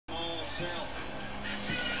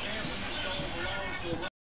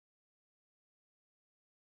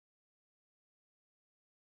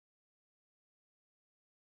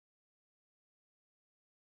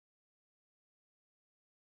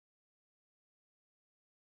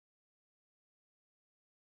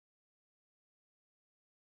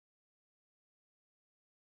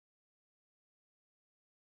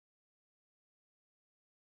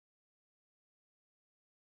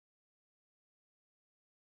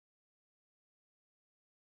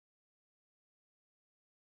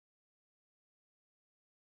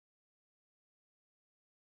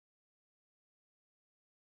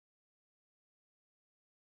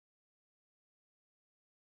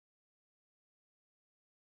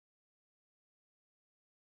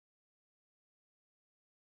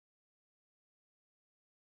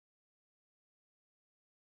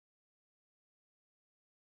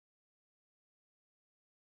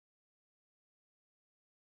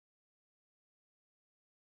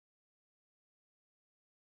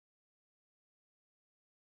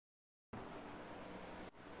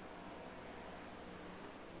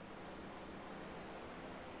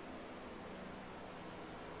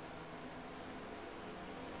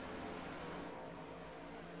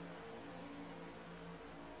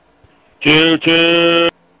Choo-choo.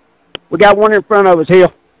 We got one in front of us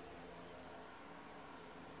here.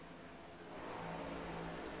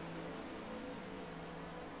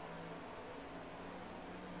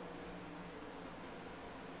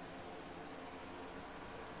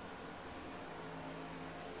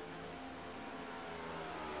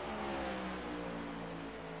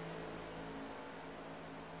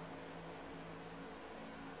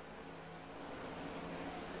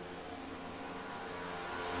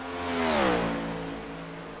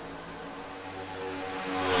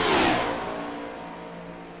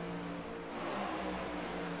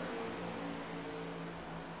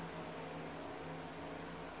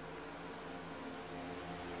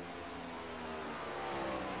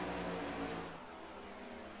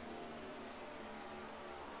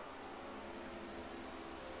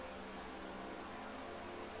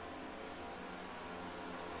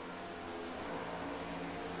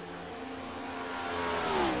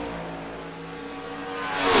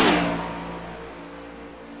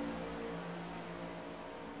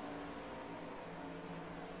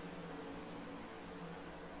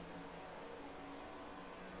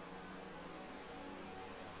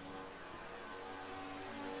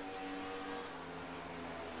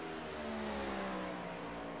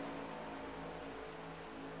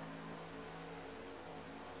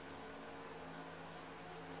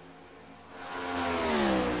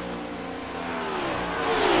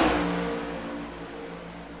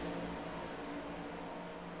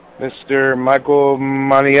 Mr. Michael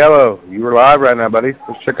Maniello, you were live right now, buddy.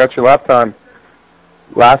 Let's check out your lap time.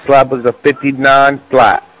 Last lap was a 59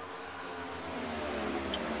 flat.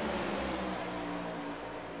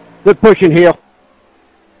 Good pushing here.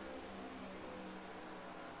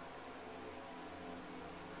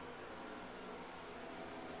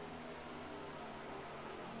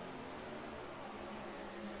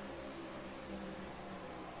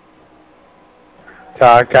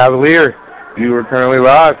 Todd Cavalier, you were currently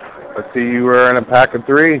live. I see you were in a pack of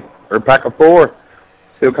 3, or a pack of 4.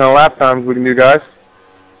 See what kind of lap times we can do, guys.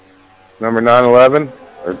 Number 911,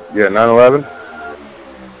 or, yeah, 911.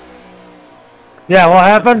 Yeah, what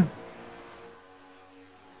happened?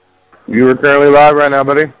 You were currently live right now,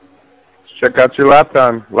 buddy. Let's check out your lap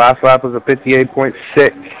time. Last lap was a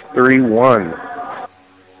 58.631.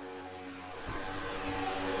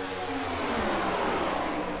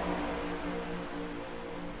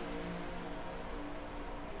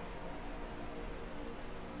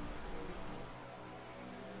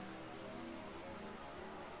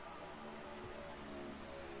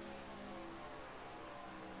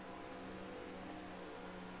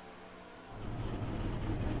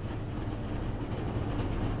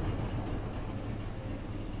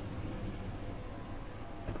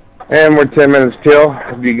 And we're 10 minutes till.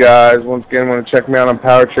 If you guys, once again, want to check me out on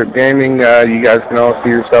Power Trip Gaming, you guys can all see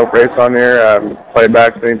yourself race on there,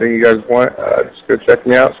 playbacks, anything you guys want. Just go check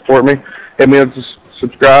me out, support me. Hit me up to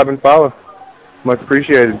subscribe and follow. Much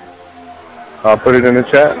appreciated. I'll put it in the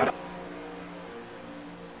chat.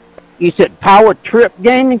 You said Power Trip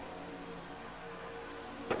Gaming?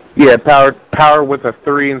 Yeah, power with a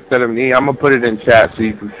 3 instead of an E. I'm going to put it in chat so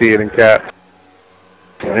you can see it in chat.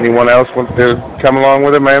 Anyone else wants to come along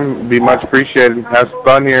with it, man, it'd be much appreciated. Have some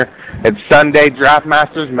fun here. It's Sunday Draft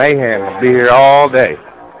Masters Mayhem. We'll be here all day.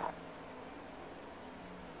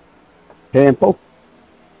 Temple.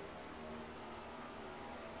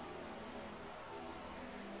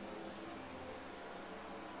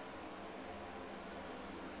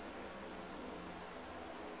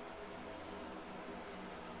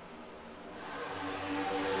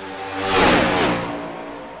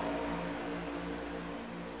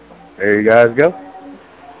 There you guys go.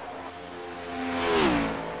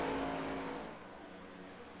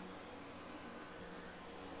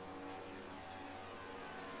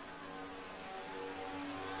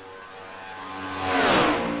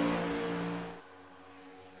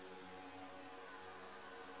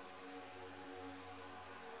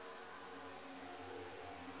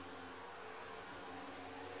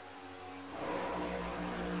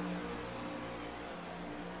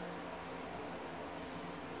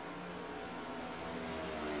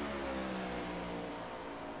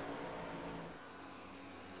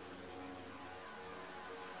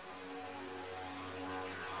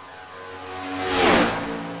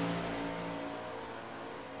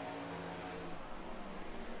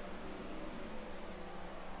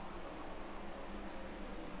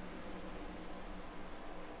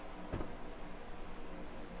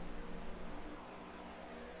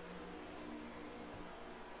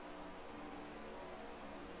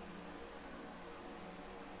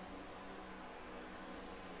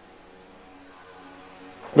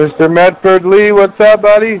 Mr. Medford Lee, what's up,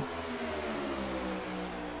 buddy? You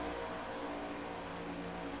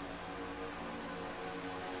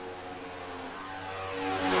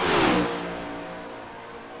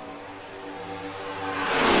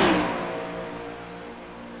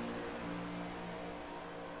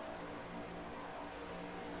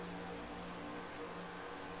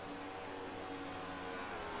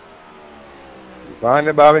find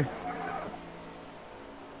it, Bobby?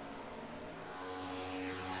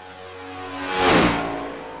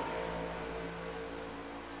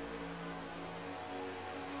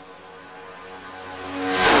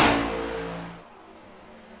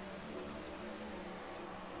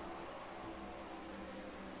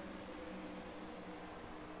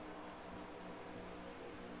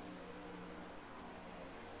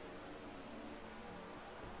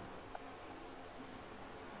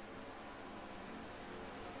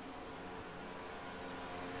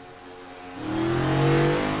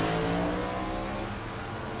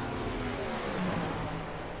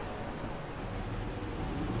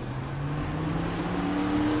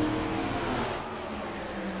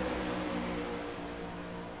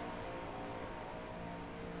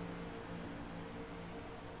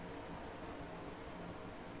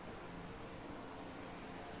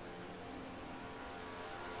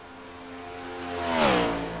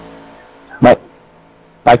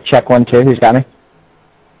 Mike, check 1, 2. Who's got me?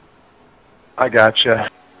 I gotcha.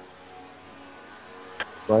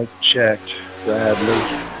 Mike checked. Bradley,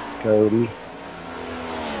 Cody.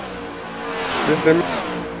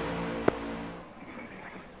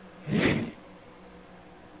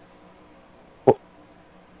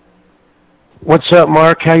 What's up,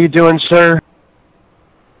 Mark? How you doing, sir?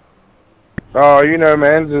 Oh, you know,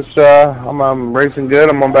 man, just I'm racing good.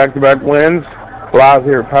 I'm on back-to-back wins. Live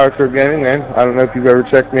here at Power Trip Gaming, man. I don't know if you've ever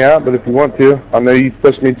checked me out, but if you want to, I know you've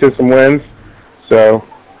pushed me to some wins. So,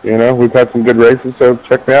 you know, we've had some good races, so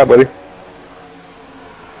check me out, buddy.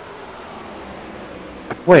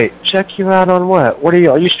 Wait, check you out on what? What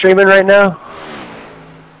are you streaming right now?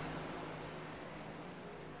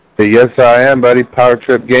 Yes, I am, buddy. Power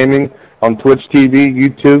Trip Gaming on Twitch TV,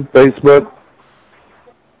 YouTube, Facebook.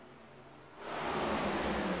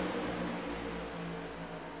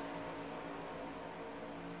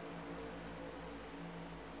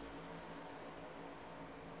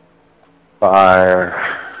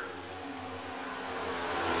 Fire.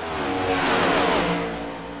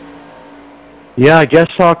 Yeah, I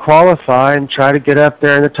guess I'll qualify and try to get up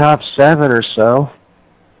there in the top 7 or so.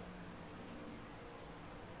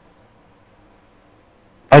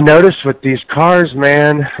 I noticed with these cars,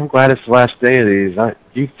 man, I'm glad it's the last day of these.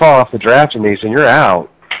 You fall off the draft in these and you're out.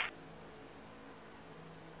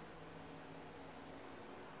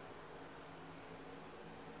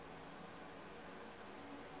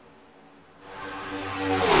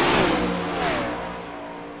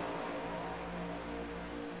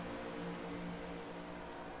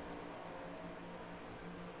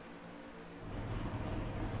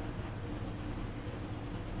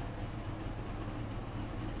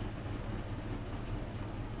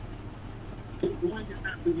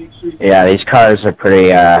 Yeah, these cars are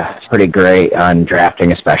pretty great on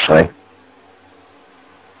drafting, especially.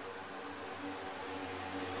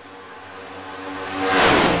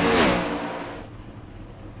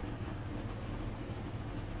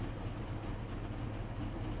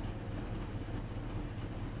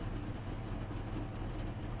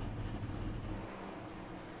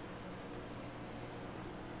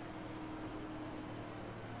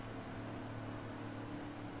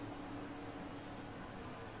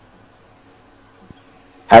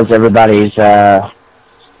 How's everybody's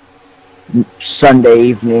Sunday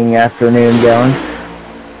evening, afternoon going?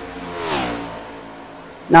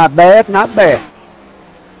 Not bad, not bad.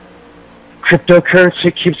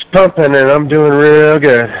 Cryptocurrency keeps pumping, and I'm doing real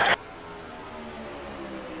good.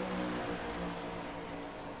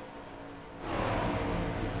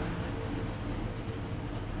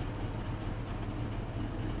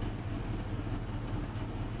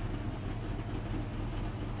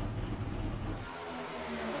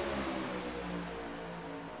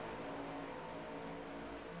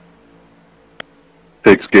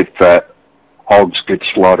 Pigs get fat, hogs get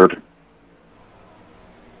slaughtered.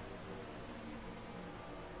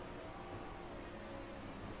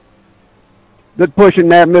 Good pushing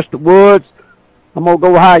there, Mr. Woods. I'm going to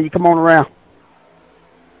go high. You come on around.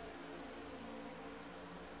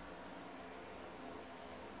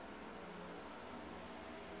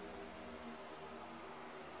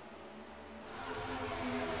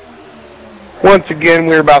 Once again,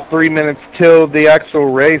 we're about 3 minutes till the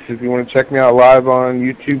actual race. If you want to check me out live on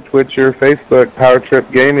YouTube, Twitch, or Facebook, Power Trip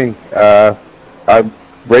Gaming. I've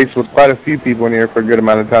raced with quite a few people in here for a good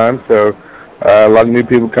amount of time, so a lot of new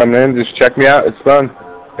people coming in. Just check me out. It's fun.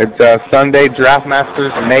 It's Sunday Draft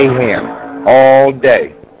Masters Mayhem all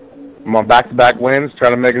day. I'm on back-to-back wins,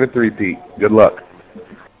 trying to make it a three-peat. Good luck.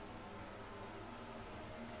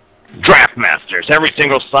 Draft Masters every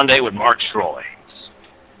single Sunday with Mark Schroy.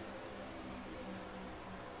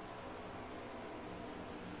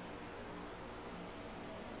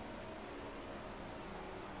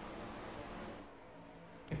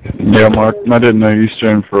 Yeah, Mark, I didn't know you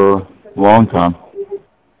streamed for a long time.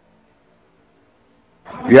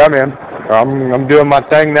 Yeah, man. I'm doing my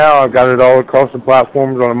thing now. I've got it all across the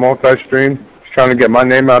platforms on a multi-stream. Just trying to get my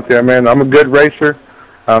name out there, man. I'm a good racer.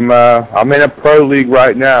 I'm in a pro league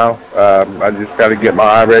right now. I just got to get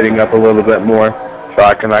my iRating up a little bit more so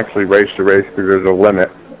I can actually race the race because there's a limit.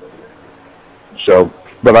 So,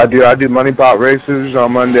 but I do money pot races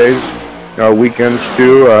on Mondays, weekends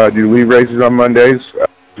too. I do lead races on Mondays.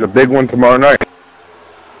 There's a big one tomorrow night.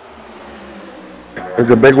 There's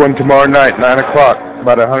a big one tomorrow night, 9 o'clock,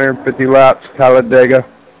 about 150 laps, Talladega.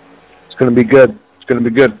 It's going to be good. It's going to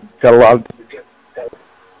be good. Got a lot of...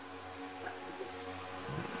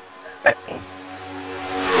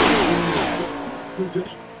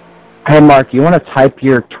 Hey, Mark, you want to type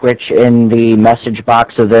your Twitch in the message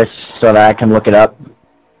box of this so that I can look it up?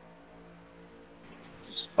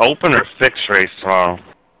 Open or fixed race tomorrow?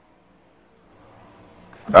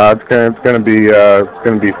 It's gonna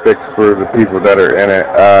be fixed for the people that are in it.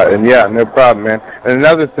 And yeah, no problem, man. And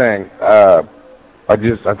another thing, I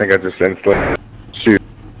think I just instantly shoot.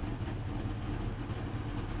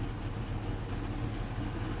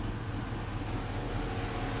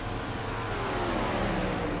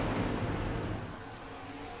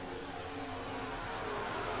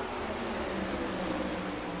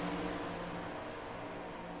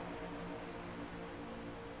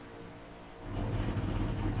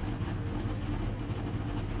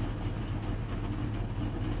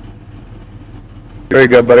 There you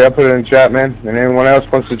go, buddy. I'll put it in the chat, man. And anyone else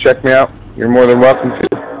wants to check me out, you're more than welcome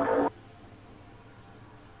to.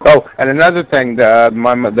 Oh, and another thing, the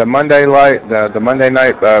Monday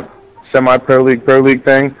night semi-pro league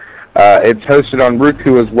thing, it's hosted on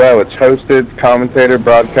Roku as well. It's hosted, commentator,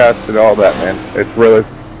 broadcasted, all that, man. It's really,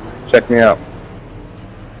 check me out.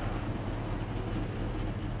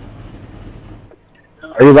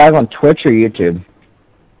 Are you live on Twitch or YouTube?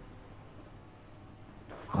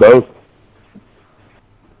 Both.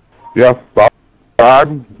 Yeah, Bob,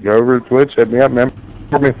 go over to Twitch, hit me up, man.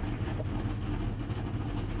 For me.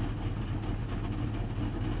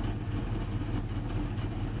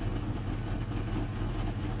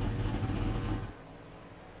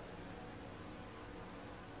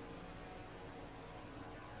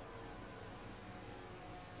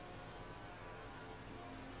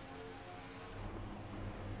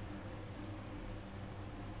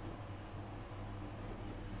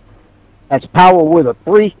 That's power with a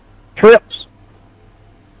 3 trips.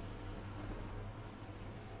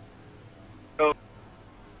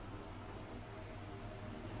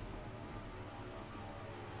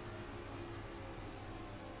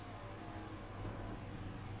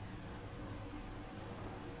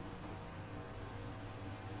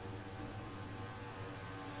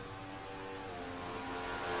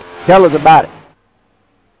 Tell us about it.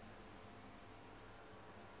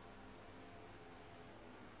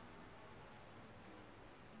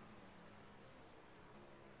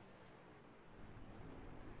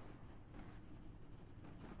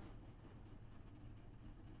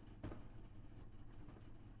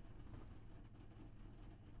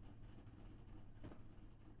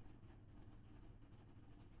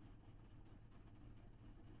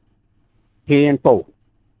 10-4.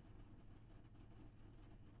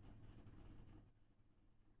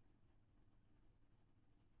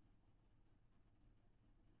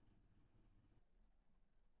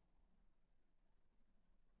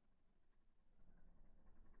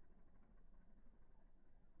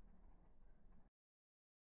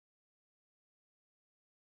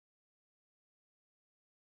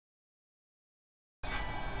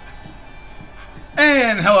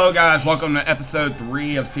 And hello guys, welcome to episode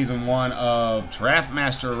 3 of season 1 of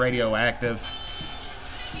Draftmaster Radioactive.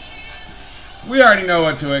 We already know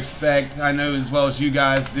what to expect. I know as well as you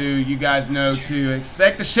guys do. You guys know to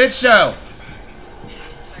expect a shit show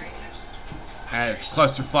as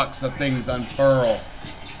clusterfucks of things unfurl.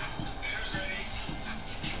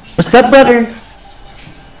 What's up, brother?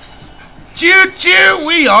 Choo choo!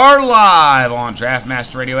 We are live on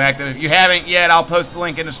Draftmaster Radioactive. If you haven't yet, I'll post the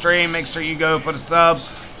link in the stream. Make sure you go put a sub,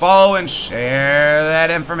 follow, and share that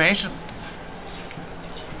information.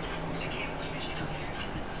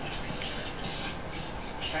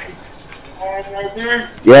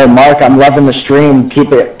 Yeah, Mark, I'm loving the stream.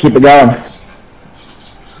 Keep it going.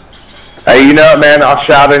 Hey, you know what, man? I'll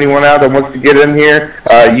shout anyone out that wants to get in here.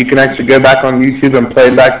 You can actually go back on YouTube and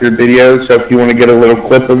play back your videos. So if you want to get a little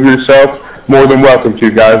clip of yourself, more than welcome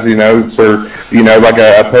to, guys. You know, for like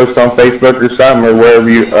a post on Facebook or something, or wherever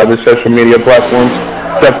you other social media platforms.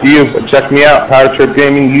 It's up to you. But check me out: Power Trip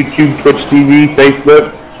Gaming, YouTube, Twitch TV,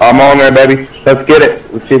 Facebook. I'm on there, baby. Let's get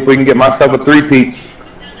it. Let's see if we can get myself a three-peat.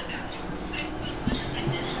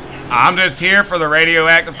 I'm just here for the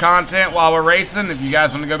radioactive content while we're racing. If you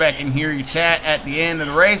guys want to go back and hear your chat at the end of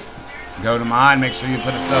the race, go to mine. Make sure you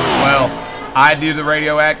put a sub as well. I do the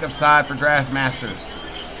radioactive side for Draft Masters.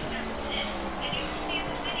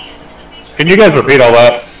 Can you guys repeat all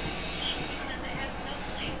that?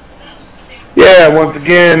 Yeah, once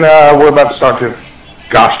again, we're about to start to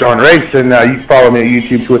gosh darn racing. You can follow me at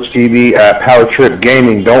YouTube, Twitch TV, Power Trip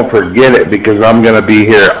Gaming. Don't forget it, because I'm going to be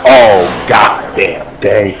here all goddamn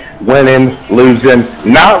day. Winning, losing,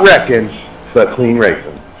 not wrecking, but clean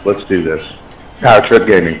racing. Let's do this. Power Trip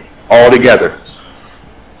Gaming, all together.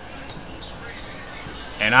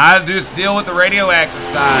 And I just deal with the radioactive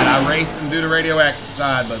side. I race and do the radioactive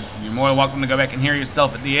side, but you're more than welcome to go back and hear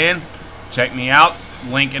yourself at the end. Check me out.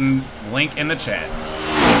 Link in the chat.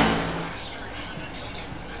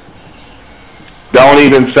 Don't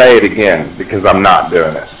even say it again, because I'm not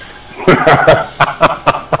doing it.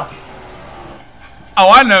 Oh,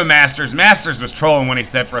 I know Masters. Masters was trolling when he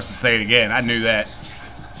said for us to say it again. I knew that.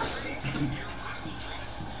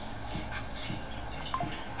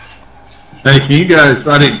 Hey, can you guys,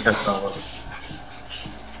 I didn't catch all of it.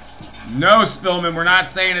 No, Spillman, we're not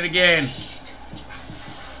saying it again.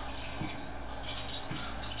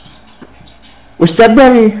 What's up,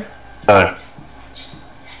 brother? Hi.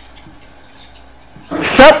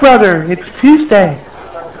 What's up, brother? It's Tuesday.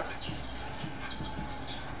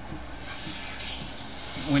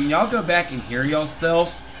 When y'all go back and hear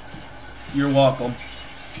yourself, you're welcome.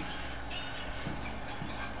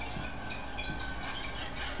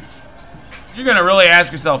 You're gonna really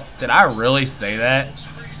ask yourself, did I really say that?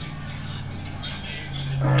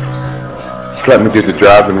 Just let me do the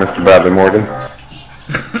driving, Mr. Bradley Morgan.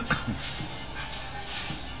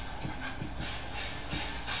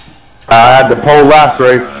 I had the pole last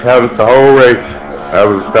race. Held it the whole race.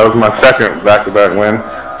 That was my second back-to-back win.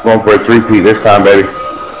 Going for a three-peat this time, baby.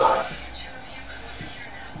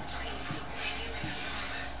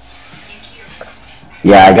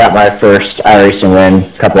 Yeah, I got my first iracing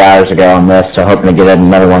win a couple hours ago on this, so hoping to get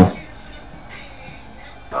another one.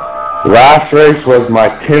 Last race was my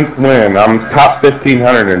 10th win. I'm top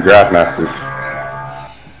 1,500 in Draft Masters.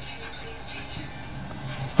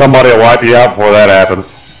 Somebody will wipe you out before that happens.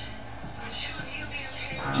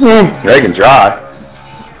 They can try.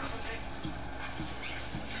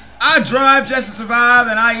 I drive just to survive,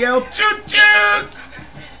 and I yell, choo choo!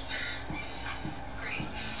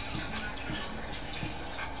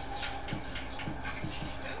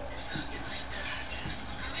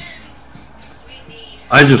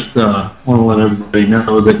 I just want to let everybody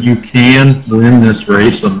know that you can win this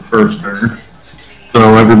race on the first turn.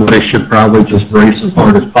 So everybody should probably just race as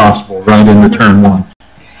hard as possible right into turn one.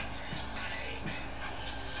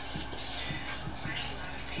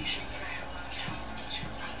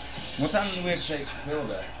 What time do we have to take Bill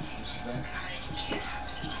back?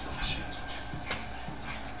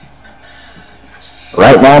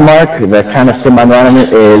 Right now, Mark, the kind of sim I'm running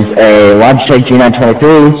is a Logitech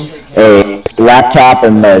G923, a laptop,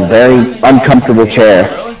 and a very uncomfortable chair.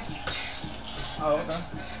 Really? Oh, okay.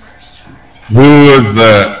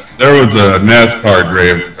 There was a NASCAR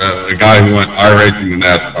driver, a guy who went iracing in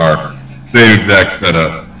NASCAR. Same exact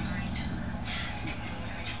setup.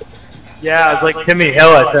 Yeah, it's like Timmy Hill,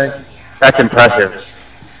 I think. That's impressive.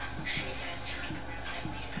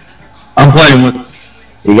 I'm playing with.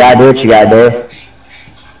 You gotta do what you gotta do.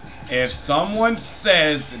 If someone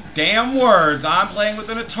says the damn words, I'm playing with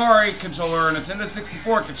an Atari controller or a Nintendo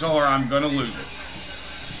 64 controller, I'm gonna lose it.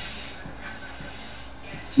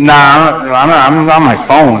 Nah, I'm on my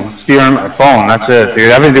phone. Steering my phone. That's it,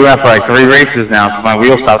 dude. I've been doing that for like 3 races now since my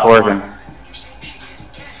wheel stopped working.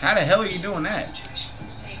 How the hell are you doing that?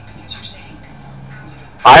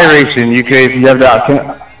 iRacing, you could, if you have that.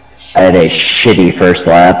 I had a shitty first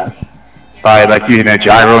lap. By like using a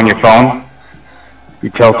gyro on your phone. You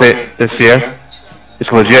tilt it this year.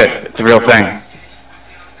 It's legit. It's a real thing.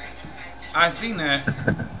 I seen that.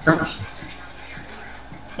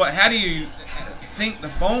 But how do you sync the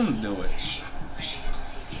phone to do it?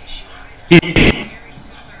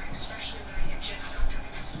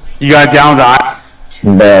 You got down the.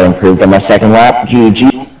 Barely improved on my second lap.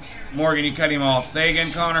 GG. Morgan, you cut him off. Say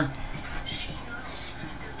again, Connor.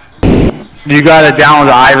 You got to download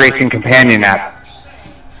the iRacing companion app.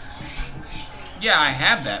 Yeah, I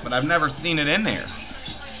have that, but I've never seen it in there.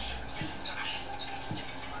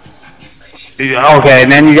 Okay,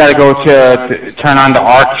 and then you got to go to turn on the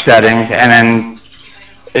ARC settings, and then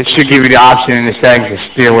it should give you the option in the settings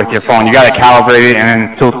to steer with your phone. You got to calibrate it and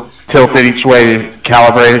then tilt it each way to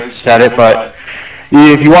calibrate it, to set it. But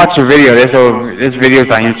if you watch the video, there's videos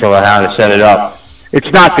on YouTube on how to set it up. It's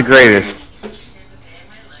not the greatest.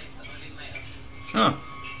 Huh.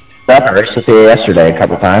 I raced with you yesterday a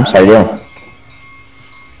couple times. How you doing?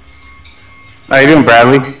 How you doing,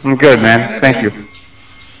 Bradley? I'm good, man. Thank you.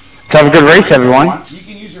 Let's have a good race, everyone. You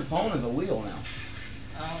can use your phone as a wheel now.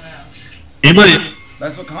 Anybody?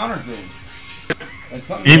 That's what Connor's doing.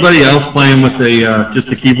 Anybody else playing with a just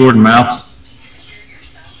a keyboard and mouse?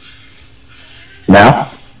 No?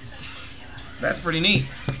 That's pretty neat.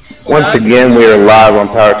 Once again, we are live on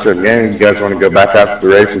Power Trip Gaming. If you guys want to go back after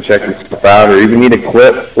the race and check this stuff out, or even need a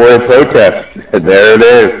clip for a protest, there it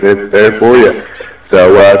is. It's there for you.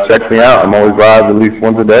 So check me out. I'm always live at least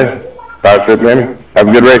once a day. Power Trip Gaming. Have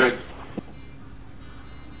a good race.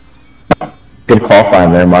 Good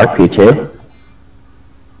qualifying there, Mark. P2.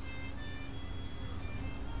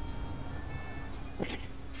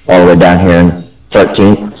 All the way down here in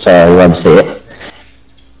 13th, so I love to see it.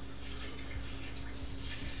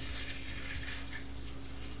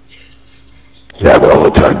 Yeah, but all the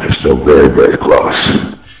time they're still very, very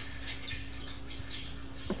close.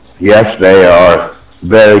 Yes, they are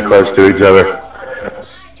very close to each other.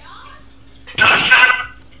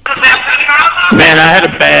 Man, I had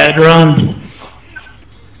a bad run.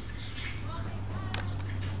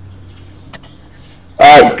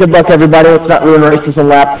 Alright, good luck everybody. Let's not ruin races in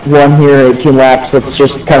lap 1 here, 18 laps. Let's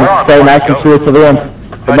just kind of stay nice and smooth to the end.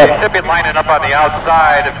 But you should be lining up on the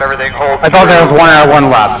outside if everything holds. I thought that was 1 out of 1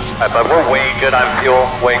 lap. But we're way good on fuel,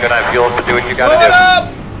 so do what you gotta Load do. up!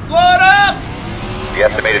 Load up! The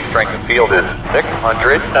estimated strength of field is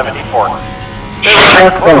 674.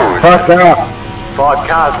 Shut the fuck up. Fog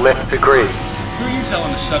cars lift degree. Who are you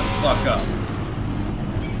telling to shut the fuck up?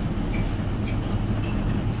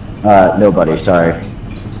 Nobody, sorry.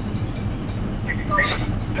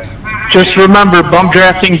 Just remember, bump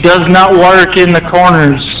drafting does not work in the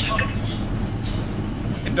corners.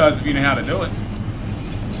 It does if you know how to do it.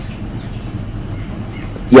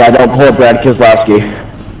 Yeah, don't pull Brad Keselowski.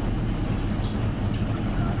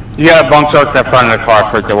 You got to bump out that front of the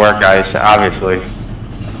car for it to work, guys, obviously.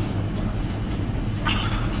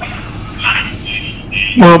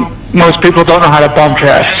 Well, most people don't know how to bump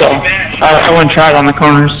draft, so I wouldn't try it on the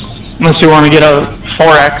corners unless you want to get a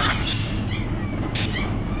 4X.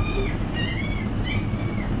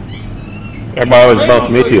 Everybody always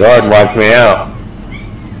bumps me too hard and wipes me out.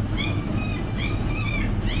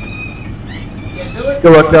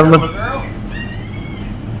 Good luck, gentlemen.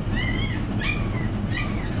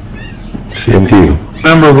 Same to you.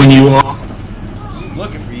 Remember when you are. She's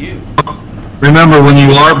looking for you. Remember when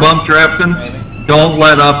you are bump drafting, don't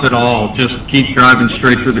let up at all. Just keep driving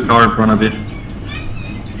straight through the car in front of you.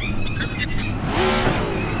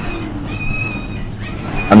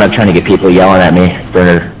 I'm not trying to get people yelling at me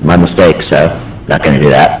for my mistake, so not going to do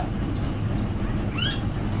that.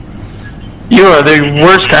 You are the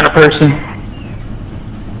worst kind of person.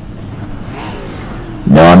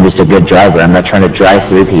 No, I'm just a good driver. I'm not trying to drive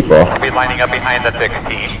through people. You'll be lining up behind the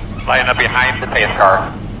 16, lining up behind the pace car.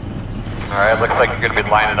 Alright, looks like you're going to be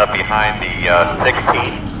lining up behind the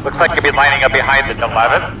 16. Looks like you'll be lining up behind the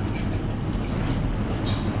 11.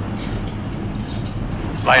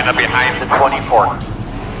 Lining up behind the 24.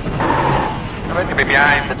 Going to be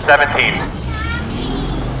behind the 17.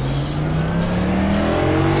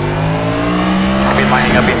 I'll be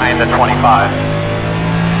lining up behind the 25.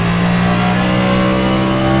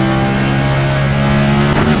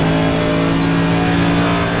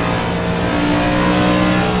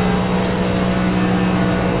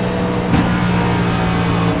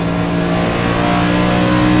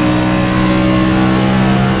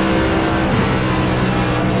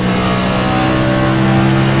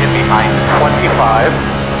 Behind 25.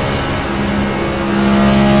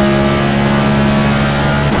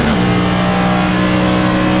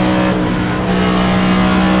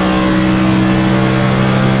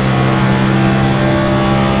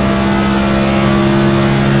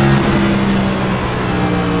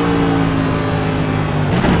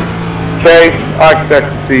 Chase, I expect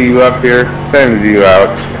to see you up here. Sends you out.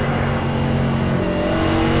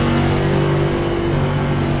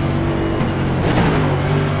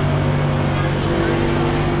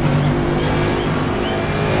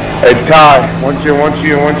 Hey Ty, once you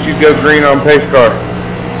go green on pace car.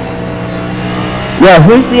 Yeah,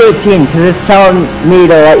 who's the 18? Because it's telling me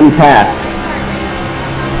to let you pass.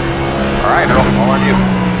 Alright, Earl, all on you.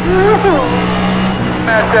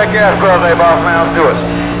 Smash that gas, girls, hey boss man, let's do it.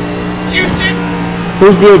 Choo choo!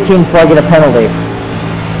 Who's the 18 before I get a penalty?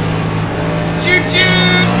 Choo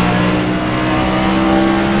choo!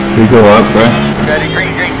 We go up, bro. Ready,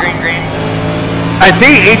 green, green, green, green. I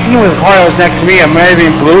think 18 was the car that was next to me. It might have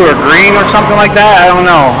been blue or green or something like that. I don't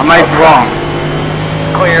know. I might be wrong.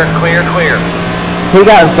 Clear, clear, clear. Who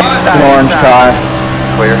got an orange car?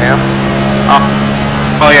 Clear him.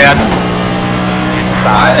 Oh yeah.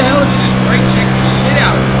 Why the hell did you just brake check the shit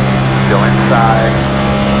out of me? Still inside.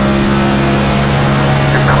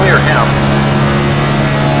 You clear him.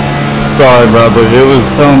 Sorry, bro, but it was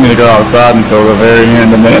telling me to go outside until the very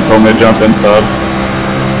end, and then it told me to jump inside.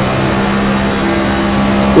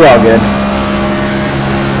 We're all good.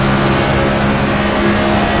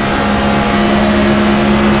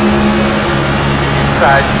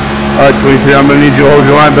 Inside. Alright, 23, I'm gonna need you to hold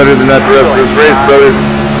your line better than that the rest of this race, brother.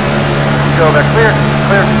 Go there, clear,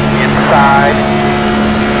 clear. Inside.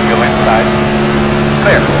 Go inside.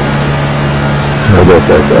 Clear. I'll go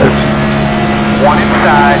that guys. One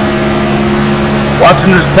inside.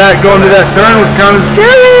 Watching this pack go into that turn was kind of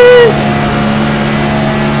scary.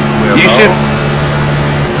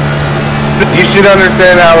 You should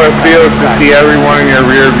understand how it feels to see everyone in your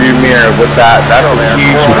rear view mirror with that. That's a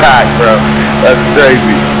huge pack, bro. That's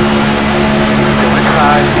crazy. Two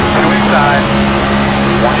inside. Two inside.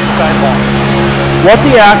 One inside, one. What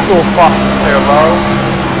the actual fuck? Clear low.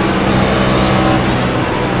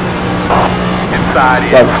 Inside,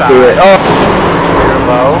 inside. Let's do it. Oh. Clear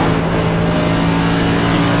low.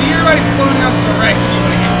 You see everybody slowing down to the right when you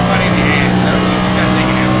want to hit somebody in the ass. So you just gotta take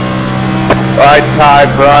it out. Alright, Ty,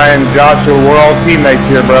 Brian, Joshua, we're all teammates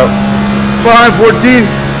here, bro. Behind 14.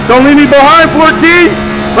 Don't leave me behind, 14.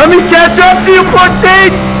 Let me catch up to you,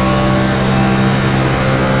 14.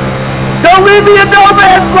 Don't leave me in no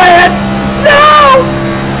man's land. No!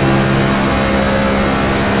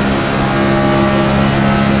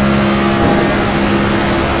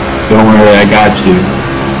 Don't worry, I got you.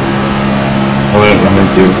 I wouldn't run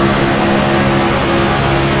into you.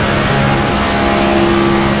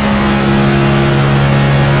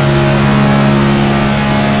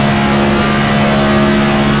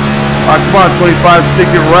 Alright, come on, 25, stick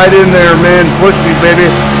it right in there, man. Push me, baby.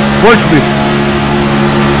 Push me.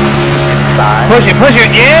 Push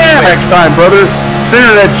it, yeah! Next time, brother.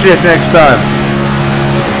 Center that shit next time.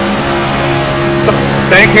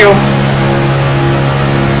 Thank you. I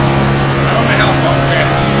don't know how far back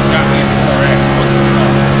you got me in the 4X.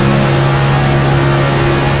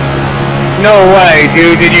 No way,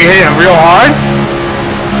 dude. Did you hit it real hard?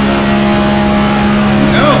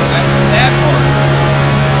 No, that's the sad part.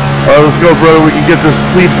 Alright, let's go, brother. We can get this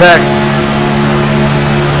lead pack.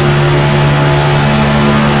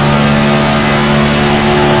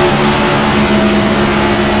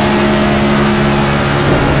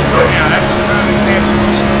 Yeah, that's a prime example.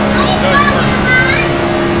 It does work.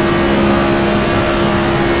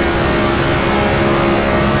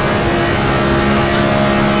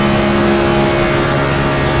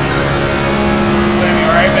 Sammy,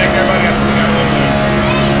 alright back there, buddy? I think we got one lose.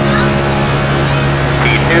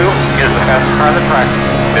 P2 is the fastest car on the track.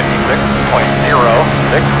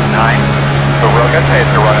 56.069. The Rogan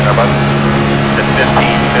pacer running there, bud. The 15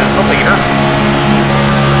 is the leader.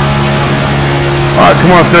 Alright,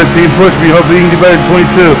 come on, 13. Push me. Hopefully you can get better than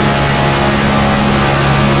 22.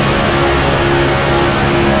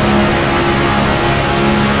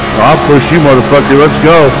 I'll push you, motherfucker. Let's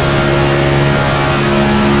go.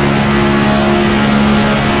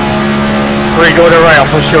 right, go to the right. I'll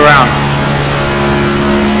push you around.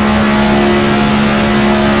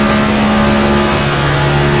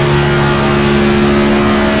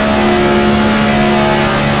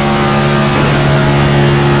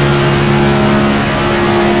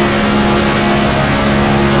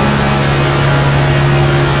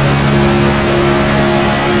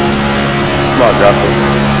 Come on, Justin.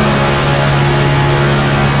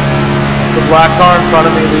 The black car in front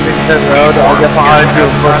of me leaving pit road. I'll get behind you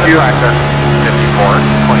and push you. 54,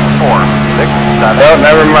 24, 6, 7. Oh,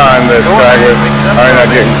 never mind this, Tiger. Alright, not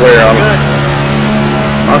getting clear on it.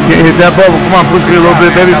 Okay, hit that bubble. Come on, push me a little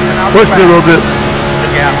bit, baby. Push me a little bit.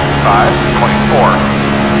 Again, 5, 24.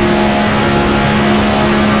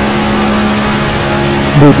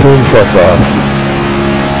 Routine truck off.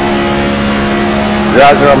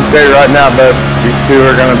 Roger, I'm saying right now, but these two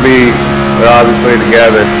are going to be, they're obviously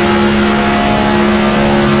together.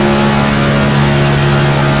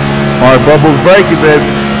 All right, bubbles breaking, baby.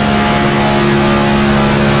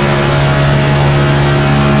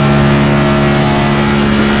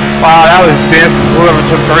 Wow, that was stiff. Whoever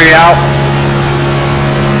took 3 out.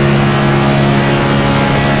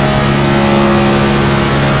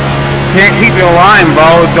 Can't keep your line,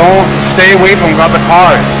 bro. Don't stay away from other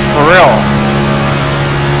cars. For real.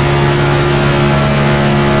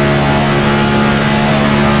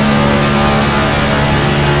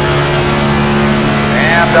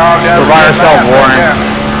 Dog, provide yourself warning.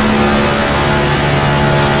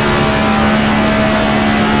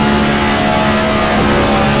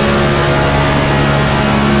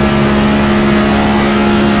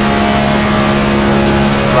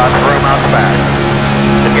 Lots of room out the back.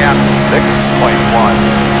 Again, 6.1.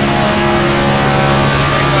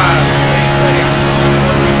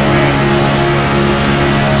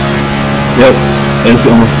 Yep, it's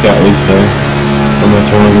almost got loose there. I'm gonna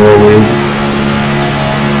turn real weird.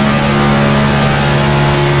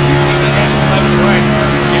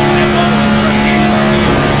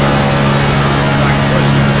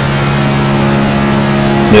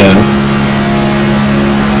 Yeah.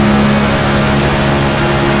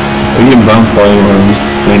 We can bump while we're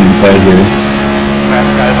standing tight here.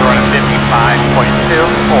 Fast guys are running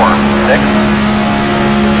 55.246.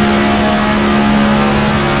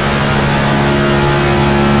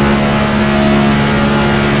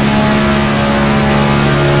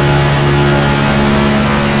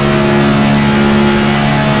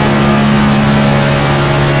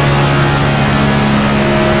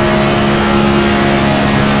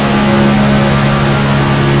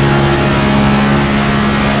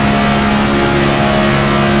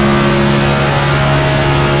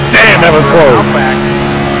 That was close. Back.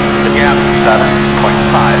 Again, 7.5.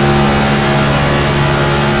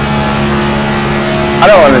 I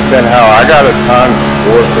don't understand how I got a ton of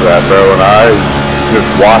score for that, bro, and I just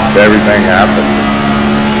watched everything happen.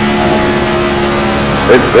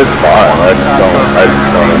 It's fine. I just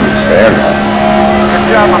don't understand that.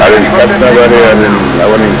 I didn't catch nobody. I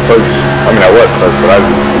wasn't even close. I mean, I was close, but I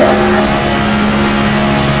was not.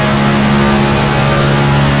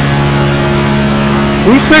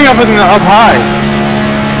 Who's sitting up high?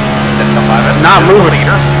 Not moving.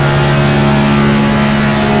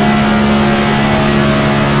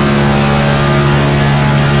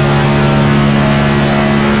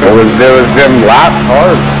 There was them lap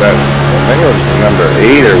cars that, I think it was number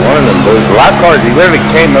 8 or one of them. Those lap cars, he literally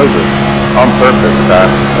came over on purpose.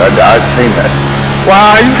 I've seen that.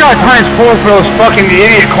 Wow, I just got times 4 for those fucking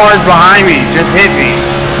idiot cars behind me. Just hit me.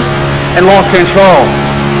 And lost control.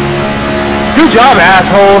 Good job,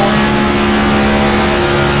 asshole.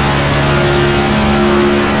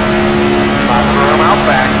 Lots of room out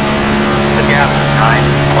back. Again,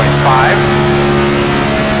 9.5.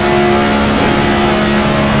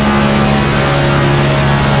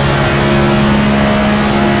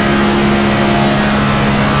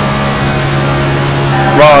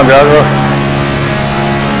 Come on, Joshua.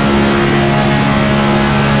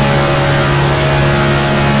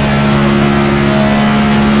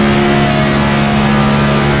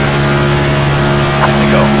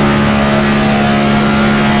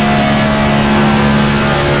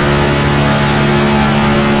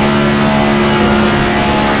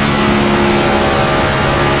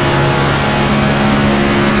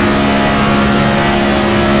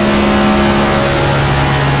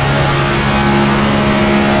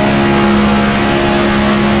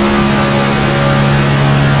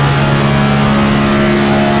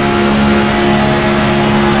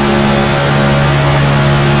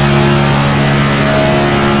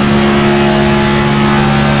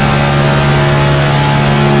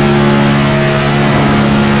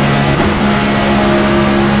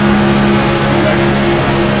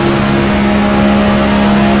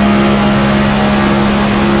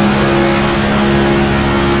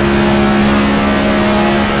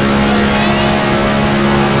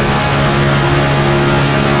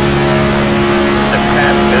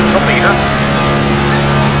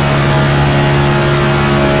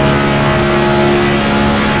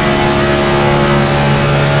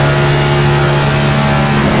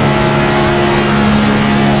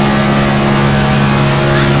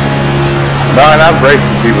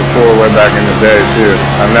 too.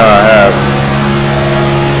 I know I have.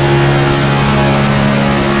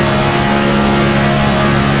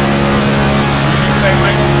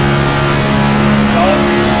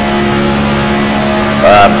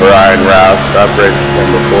 Brian Rouse. I've raced him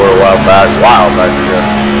before a while back ago.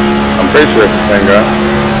 I'm pretty sure it's the same guy.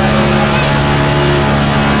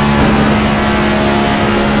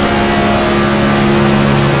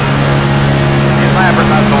 Lambert,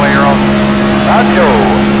 that's the way you're on. Let's go.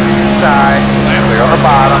 Inside. Clear on the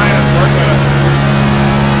bottom.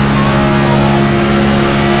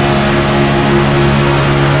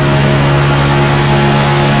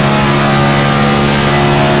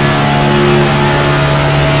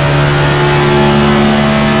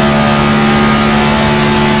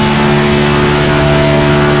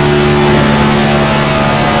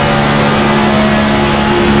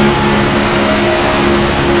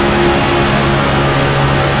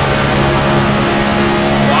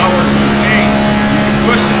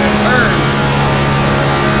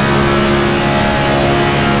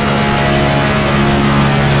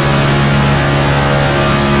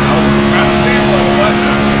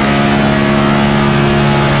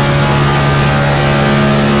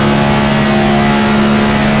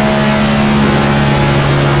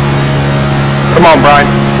 Come on, Brian.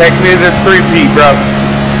 Take me to this 3P, bro.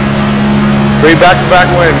 3 back-to-back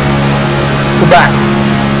wins. Go back.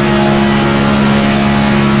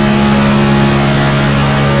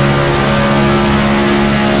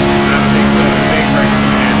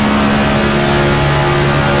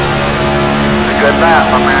 Good lap,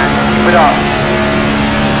 my man. Keep it up.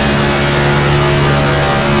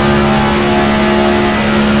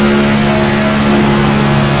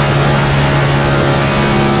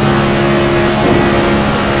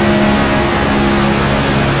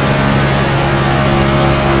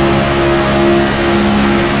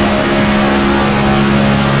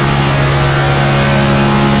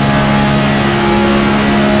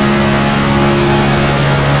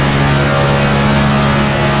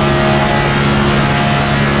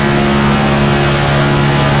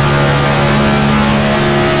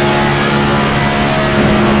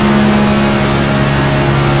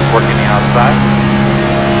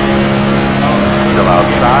 Still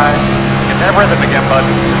outside. Get that rhythm again, bud.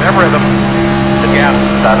 Get that rhythm. The gas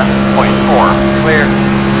 7.4. Clear.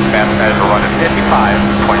 Fast guys are running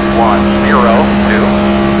 55.102.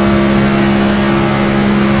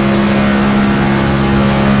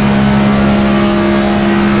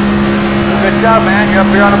 Good job, man. You're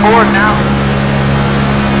up here on the board now.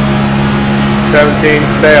 17,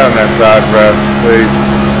 stay on that side, bro, please.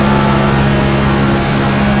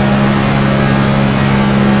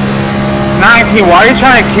 19, why are you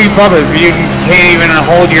trying to keep up if you can't even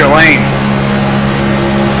hold your lane?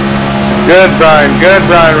 Good, Brian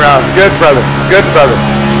Rouse. Good, brother. Good, brother.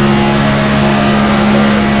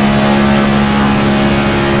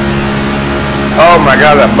 Oh, my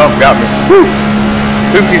God, that bump got me. Woo!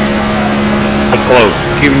 2 pieces. Close.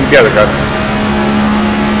 Keep them together, guys.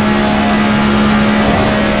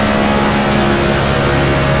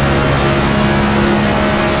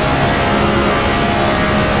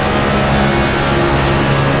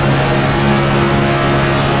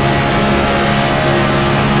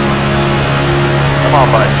 Come on,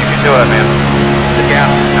 bud. You can do it, man. The gap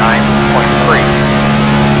is 9.3.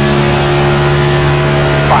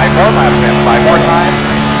 5 more laps, man. 5 more times.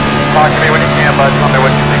 Talk to me when you can, bud. Tell me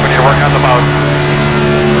what you think when you're working on the boat.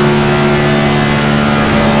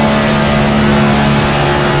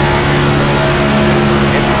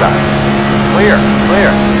 Inside. Clear.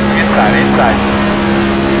 Inside.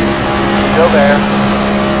 Still there.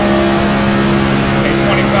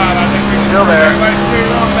 825, I think we're still there. Everybody's pretty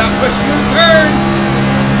long about pushing the turns.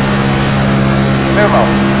 Memo.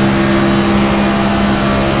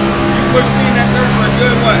 You pushed me in that turn for a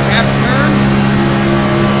good, what, half a turn?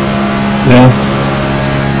 Yeah.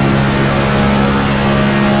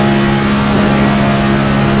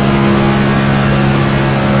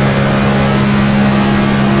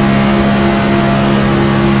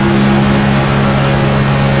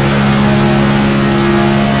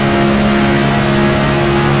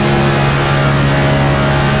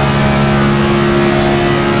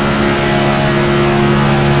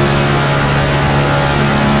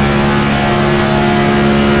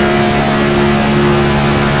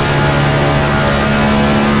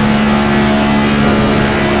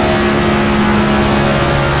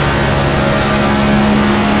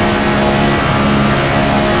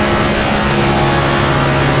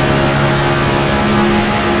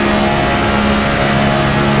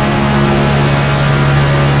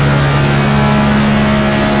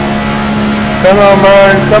 Come on,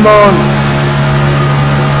 Brian. Come on.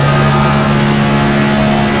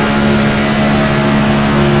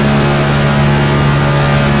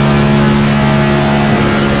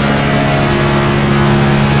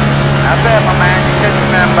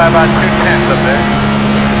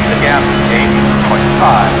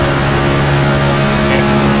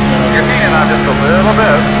 down just a little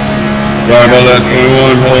bit. Sorry about that,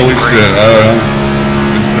 21. Holy shit.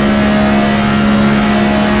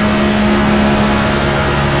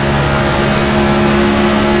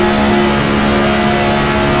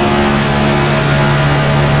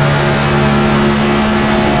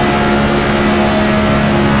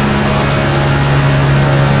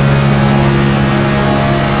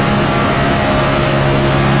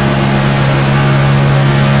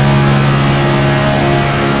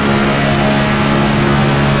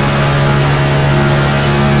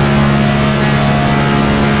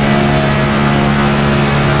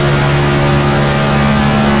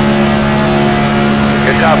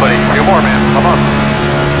 Buddy, two more, man. Come on.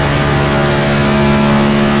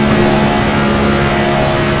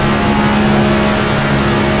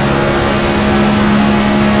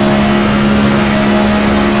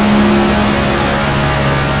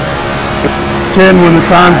 When the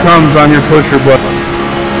time comes on your pusher button.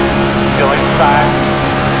 Still inside.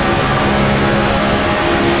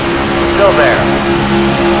 Still there.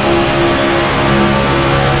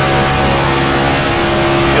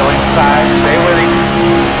 Still inside. Stay with him.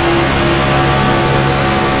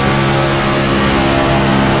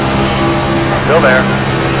 Still there.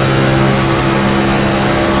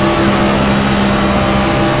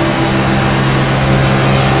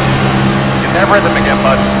 In that rhythm again,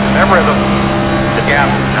 bud. In that rhythm. Again,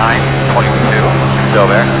 9:22. Still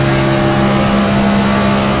there.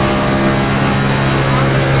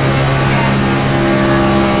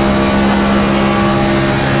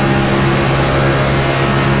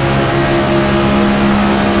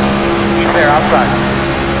 Keep there outside.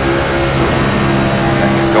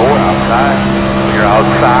 Go outside. You're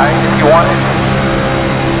outside if you want it.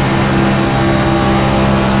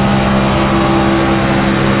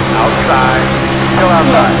 Outside. Still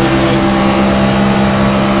outside.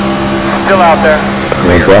 Still out there.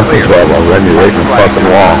 Clear, clear. I'm ready to race the fucking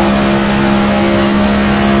wall.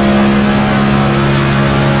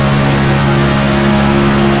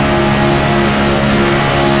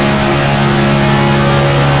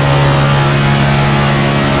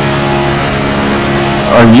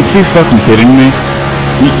 Are you two fucking kidding me?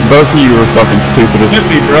 Both of you are fucking stupid as Hit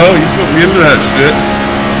me, bro. You put me into that shit.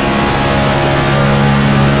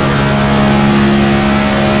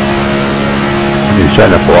 He's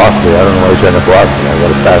trying to block me. I don't know why he's trying to block me. I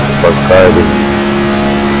gotta pass the fuck card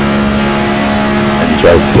and he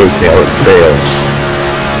tries to take me out of the trail.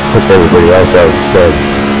 Puts everybody else out instead.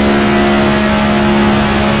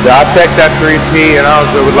 I'll take that 3P, and I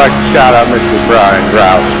also would like to shout out Mr. Brian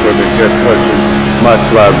Rouse for the good pushing. Much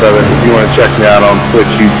love, brother. If you want to check me out on Twitch,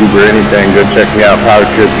 YouTube, or anything, go check me out. Power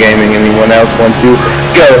Trip Gaming. Anyone else want to?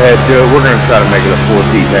 Go ahead, do it. We're going to try to make it a 4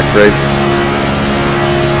 feet next race.